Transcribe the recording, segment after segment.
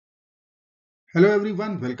Hello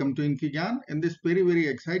everyone, welcome to Unravel. In this very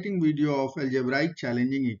exciting video of algebraic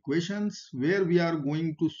challenging equations, where we are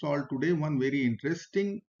going to solve today one very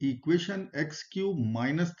interesting equation, x cube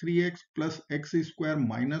minus 3x plus x square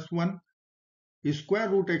minus 1 square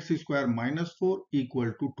root x square minus 4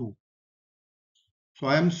 equal to 2. So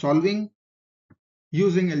I am solving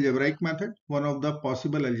using algebraic method, one of the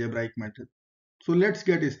possible algebraic method. So let's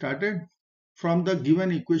get started. From the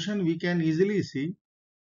given equation, we can easily see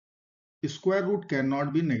square root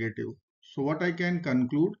cannot be negative. So what I can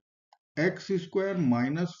conclude, x square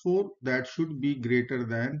minus 4, that should be greater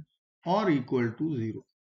than or equal to 0.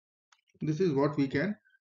 This is what we can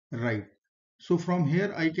write. So from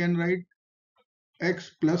here I can write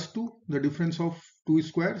x plus 2, the difference of two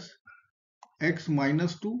squares, x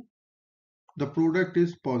minus 2, the product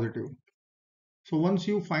is positive. So once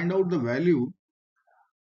you find out the value,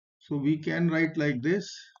 so we can write like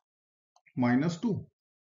this, minus 2,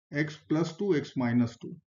 x plus 2, x minus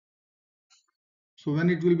 2. So when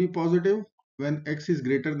it will be positive, when x is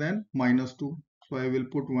greater than minus 2. So I will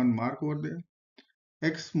put one mark over there.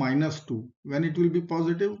 X minus 2, when it will be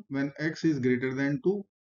positive, when x is greater than 2,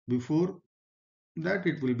 before that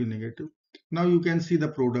it will be negative. Now you can see the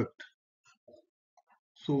product.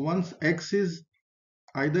 So once x is,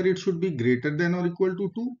 either it should be greater than or equal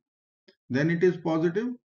to 2, then it is positive,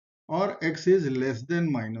 or x is less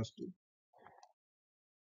than minus 2.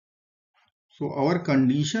 So our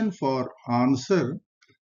condition for answer,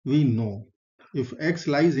 we know. If x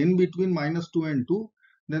lies in between minus 2 and 2,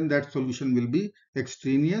 then that solution will be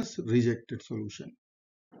extraneous rejected solution.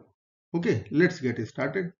 Okay, let's get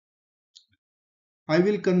started. I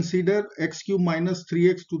will consider x cube minus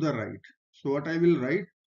 3x to the right. So what I will write,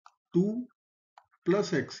 2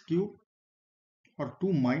 plus x cube or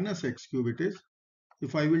 2 minus x cube it is,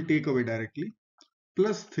 if I will take away directly,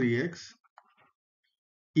 plus 3x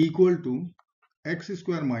equal to x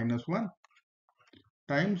square minus 1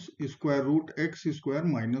 times square root x square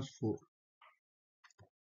minus 4.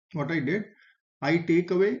 What I did, I take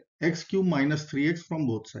away x cube minus 3x from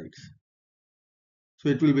both sides. So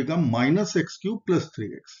it will become minus x cube plus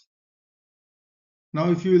 3x. Now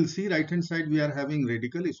if you will see, right hand side we are having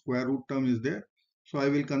radical, square root term is there. So I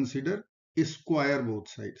will consider square both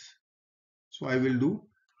sides. So I will do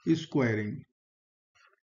squaring.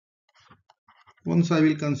 Once I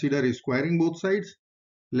will consider squaring both sides,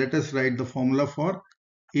 let us write the formula for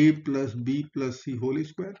a plus b plus c whole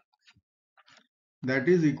square. That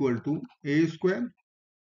is equal to a square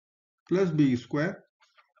plus b square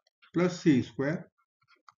plus c square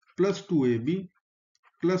plus 2ab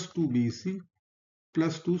plus 2bc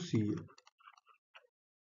plus 2ca.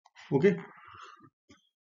 Okay,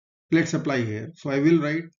 let's apply here. So I will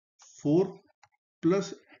write 4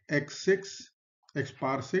 plus x6 x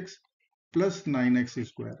power 6 plus 9x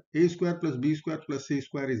square. A square plus b square plus c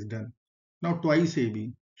square is done. Now twice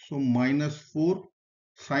ab. So minus 4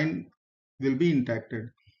 sign will be intacted.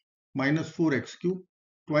 Minus 4x cube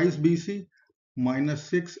twice bc minus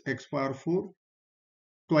 6 x power 4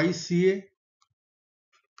 twice ca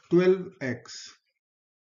 12x.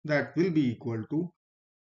 That will be equal to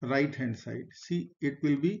right hand side. See, it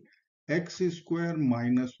will be x square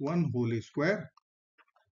minus 1 whole square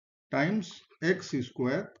times x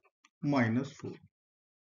square minus 4.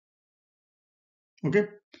 Okay.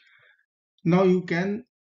 Now you can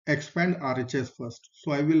expand RHS first.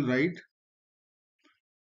 So I will write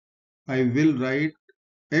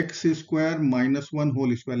x square minus 1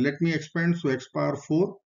 whole square. Let me expand. So x power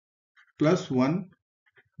 4 plus 1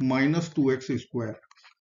 minus 2x square.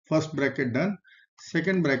 First bracket done.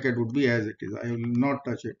 Second bracket would be as it is. I will not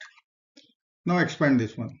touch it. Now expand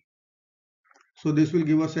this one. So this will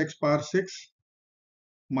give us x power 6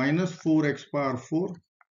 minus 4x power 4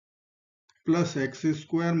 plus x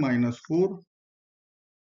square minus 4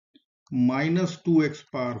 minus 2x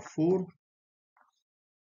power 4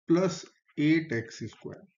 plus 8x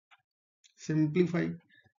square. Simplify.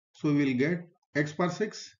 So we will get x power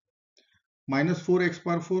 6 minus 4x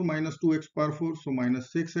power 4 minus 2x power 4. So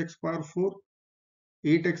minus 6x power 4,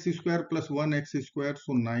 8x square plus 1x square.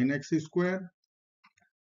 So 9x square,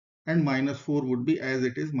 and minus 4 would be as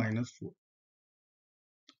it is, minus 4.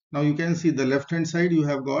 Now you can see the left hand side you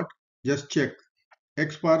have got, just check,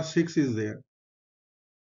 x power 6 is there,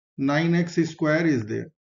 9x square is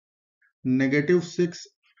there, negative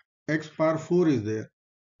 6x power 4 is there,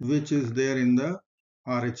 which is there in the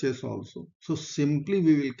RHS also. So simply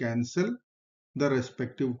we will cancel the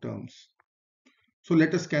respective terms. So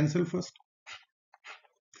let us cancel first.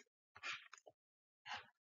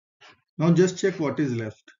 Now just check what is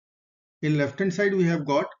left. In left hand side we have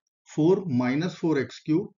got 4 minus 4x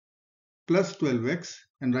cube plus 12x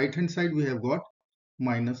and right hand side we have got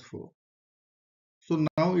minus 4. So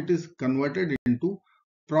now it is converted into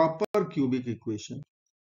proper cubic equation.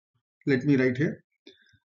 Let me write here.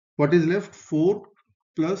 What is left? 4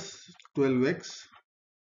 plus 12x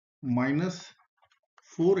minus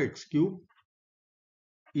 4x cube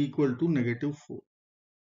equal to negative 4.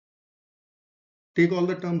 Take all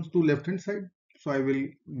the terms to left hand side. So I will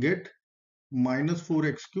get minus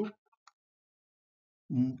 4x cube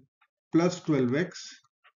plus 12x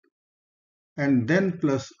and then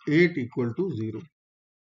plus 8 equal to 0.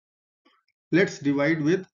 Let's divide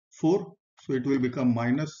with 4. So it will become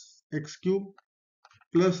minus x cube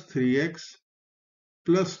plus 3x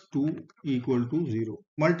plus 2 equal to 0.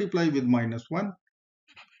 Multiply with minus 1,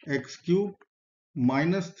 x cube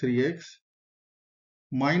minus 3x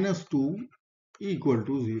minus 2 equal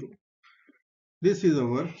to 0. This is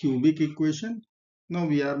our cubic equation. Now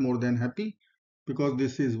we are more than happy because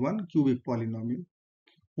this is one cubic polynomial.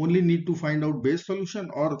 Only need to find out base solution,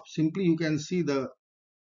 or simply you can see the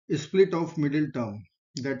split of middle term.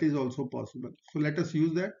 That is also possible. So let us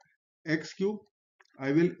use that. X cube,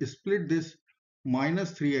 I will split this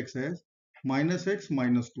minus 3x as minus x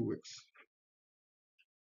minus 2x.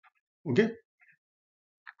 Okay.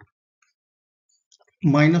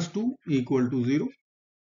 Minus 2 equal to 0.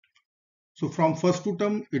 So from first two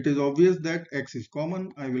term, it is obvious that x is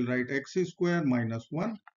common. I will write x square minus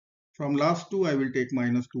 1. From last two, I will take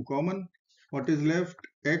minus 2 common. What is left?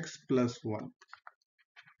 X plus 1.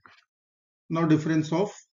 Now difference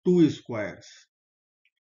of two squares.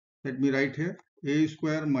 Let me write here. A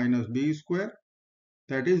square minus b square,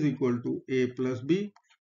 that is equal to a plus b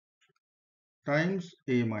times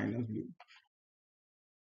a minus b.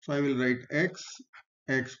 So I will write x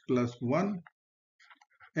plus 1,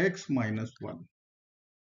 x minus 1,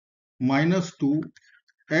 minus 2,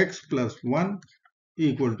 x plus 1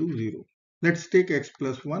 equal to 0. Let's take x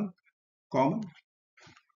plus 1 common.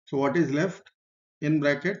 So what is left in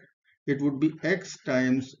bracket? It would be x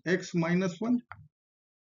times x minus 1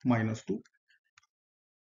 minus 2.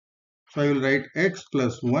 So I will write x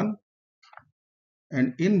plus 1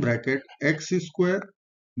 and in bracket x square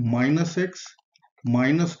minus x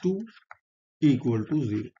minus 2 equal to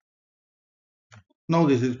 0. Now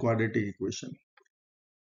this is quadratic equation.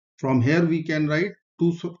 From here we can write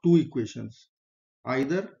two equations.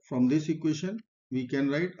 Either from this equation we can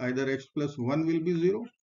write either x plus 1 will be 0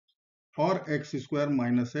 or x square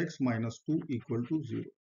minus x minus 2 equal to 0.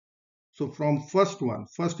 So from first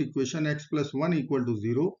equation x plus 1 equal to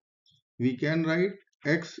 0, we can write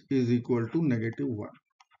x is equal to negative 1.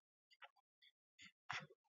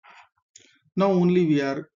 Now only we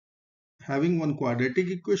are having one quadratic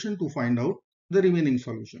equation to find out the remaining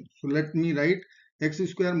solution. So let me write x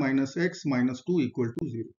square minus x minus 2 equal to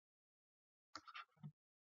 0.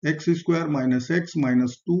 X square minus x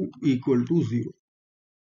minus 2 equal to 0.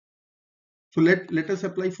 So let us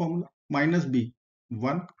apply formula. Minus b,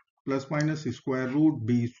 1 plus minus square root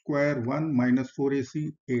b square 1 minus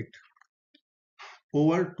 4ac 8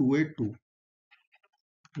 over 2a 2.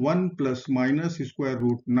 1 plus minus square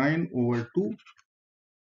root 9 over 2.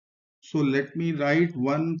 So let me write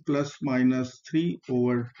 1 plus minus 3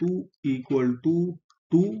 over 2 equal to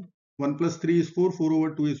 2. 1 plus 3 is 4, 4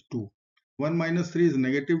 over 2 is 2. 1 minus 3 is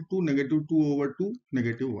negative 2, negative 2 over 2,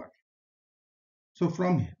 negative 1. So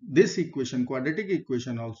from this equation, quadratic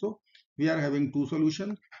equation also, we are having two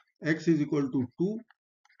solutions. X is equal to 2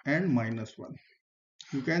 and minus 1.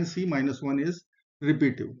 You can see minus 1 is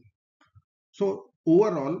repetitive. So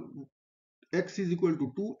overall, x is equal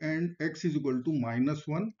to 2 and x is equal to minus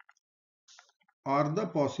 1 are the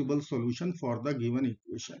possible solution for the given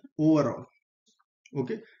equation overall.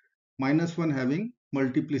 Okay, minus 1 having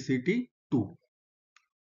multiplicity 2.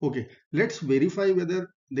 Okay, let's verify whether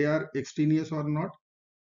they are extraneous or not.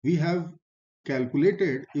 We have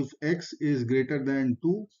calculated if x is greater than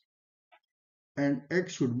 2 and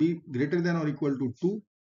x should be greater than or equal to 2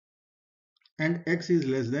 and x is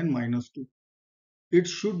less than minus 2. It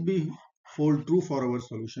should be hold true for our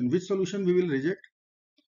solution. Which solution we will reject?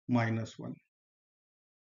 Minus 1.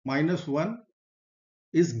 Minus 1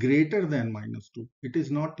 is greater than minus 2. It is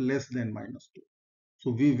not less than minus 2.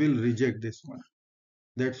 So we will reject this one.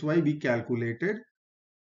 That's why we calculated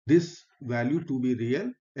this value to be real.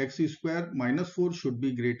 X square minus 4 should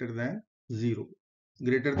be greater than 0.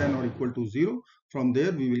 Greater than or equal to 0. From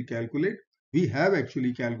there we will calculate. We have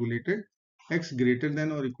actually calculated x greater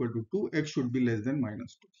than or equal to 2. X should be less than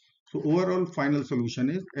minus 2. So overall final solution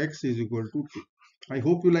is x is equal to 2. I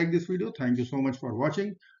hope you like this video. Thank you so much for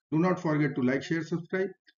watching. Do not forget to like, share, subscribe.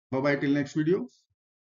 Bye bye till next video.